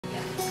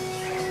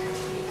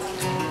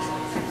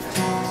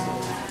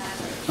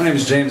My name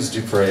is James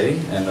Dupre,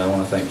 and I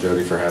want to thank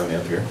Jody for having me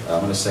up here. I'm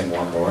going to sing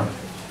one more.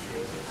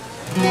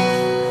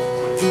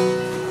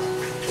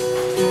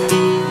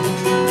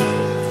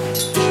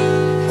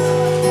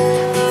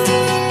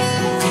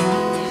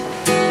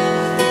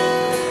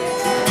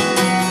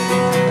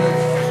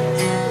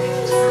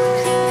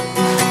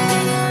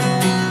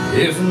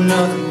 If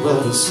nothing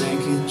but a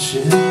sinking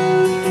ship,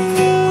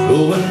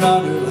 going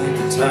under like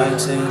a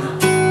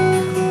Titanic,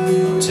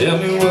 tell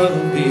me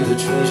what'll be the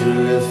treasure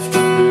left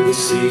under the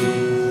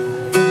sea.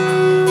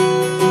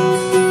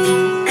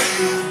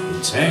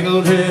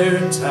 Tangled hair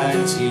and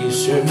tight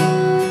t-shirt,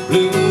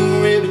 blue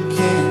ribbon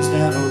cans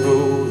down a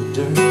road of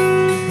dirt.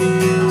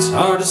 It's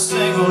hard to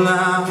single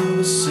out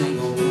a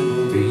single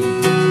memory.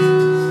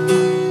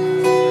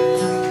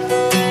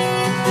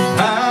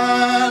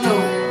 I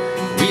know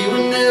we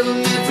were never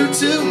meant for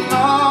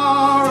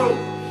tomorrow.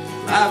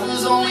 Life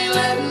was only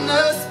letting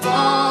us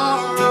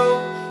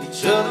borrow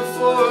each other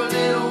for a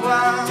little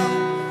while.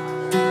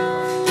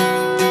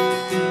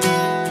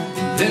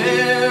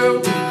 There'll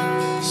be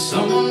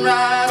someone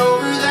right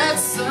over that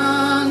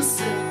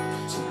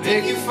sunset to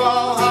make you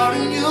fall hard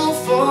and you'll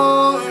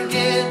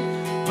forget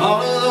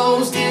all of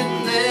those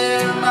getting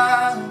there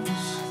miles.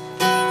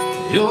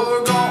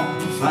 You're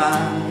gonna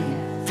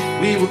find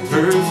we were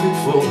perfect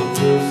for the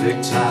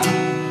perfect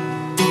time.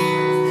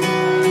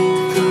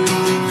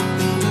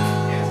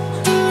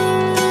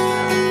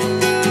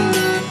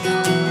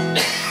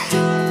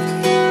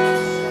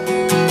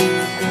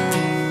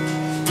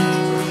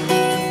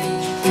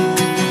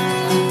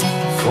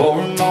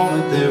 For a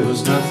moment there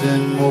was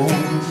nothing more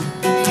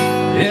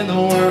in the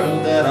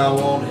world that I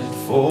wanted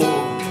for.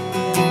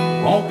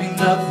 Won't be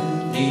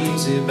nothing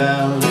easy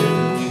about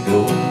letting you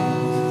go.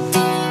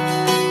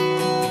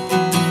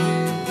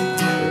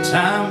 But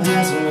time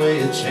has a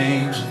way of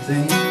changing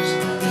things.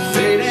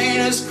 Fate ain't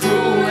as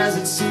cruel as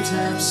it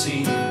sometimes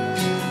seems.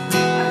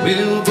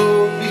 We'll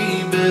both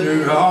be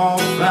better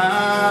off,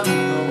 I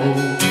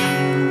know.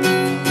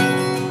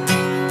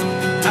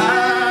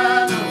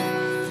 I know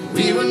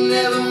we were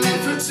never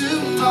meant for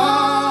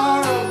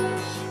tomorrow.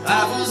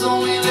 Life was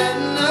only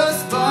letting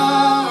us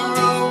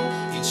borrow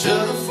each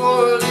other for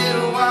a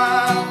little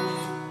while.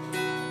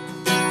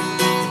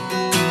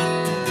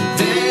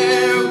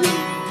 There'll be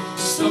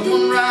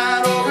someone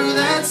right over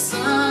that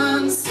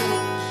sunset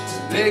to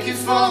make you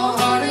fall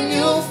hard and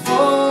you'll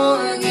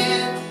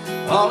forget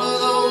all of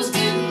those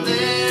getting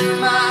there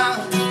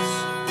miles.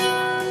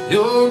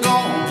 You're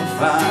gonna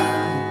find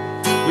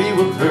we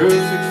were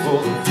perfect for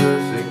the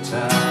perfect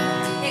time.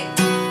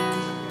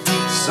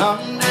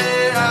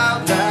 Someday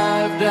I'll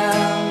dive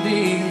down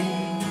deep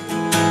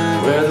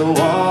where the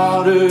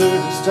water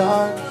is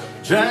dark,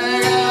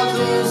 drag out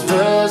those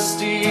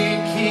rusty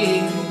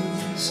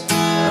keys,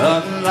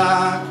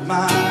 unlock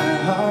my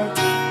heart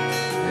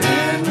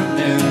and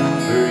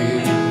remember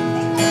you,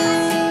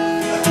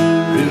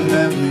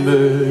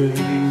 remember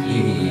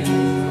you.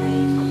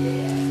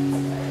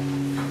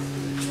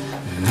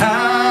 And I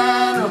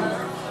know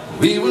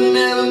we were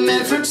never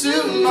meant for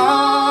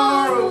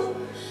tomorrow.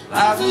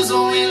 Life was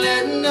only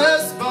letting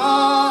us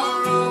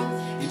borrow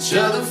each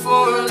other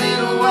for a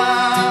little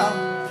while.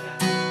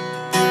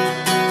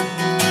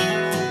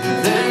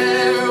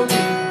 There'll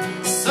be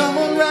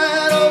someone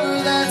right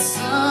over that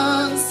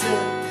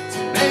sunset to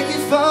make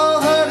you fall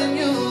hard and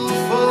you'll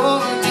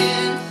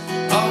forget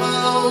all of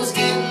those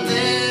getting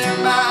there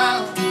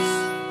miles.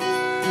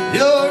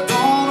 You're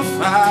gonna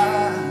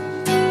find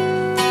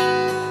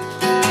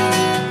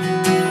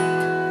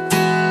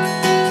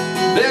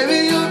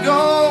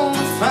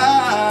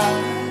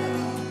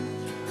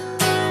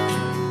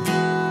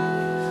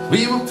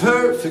we were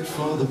perfect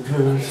for the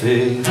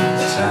perfect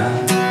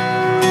time.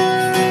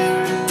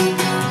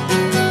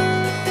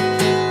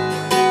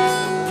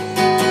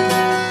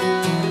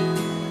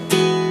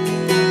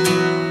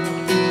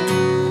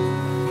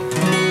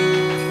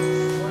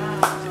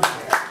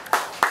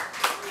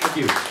 Thank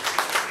you.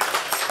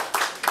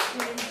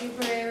 Thank you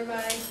for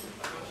everybody.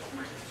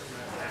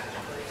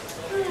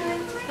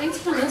 Alright, thanks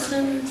for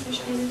listening.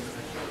 Appreciate it.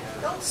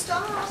 Don't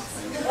stop.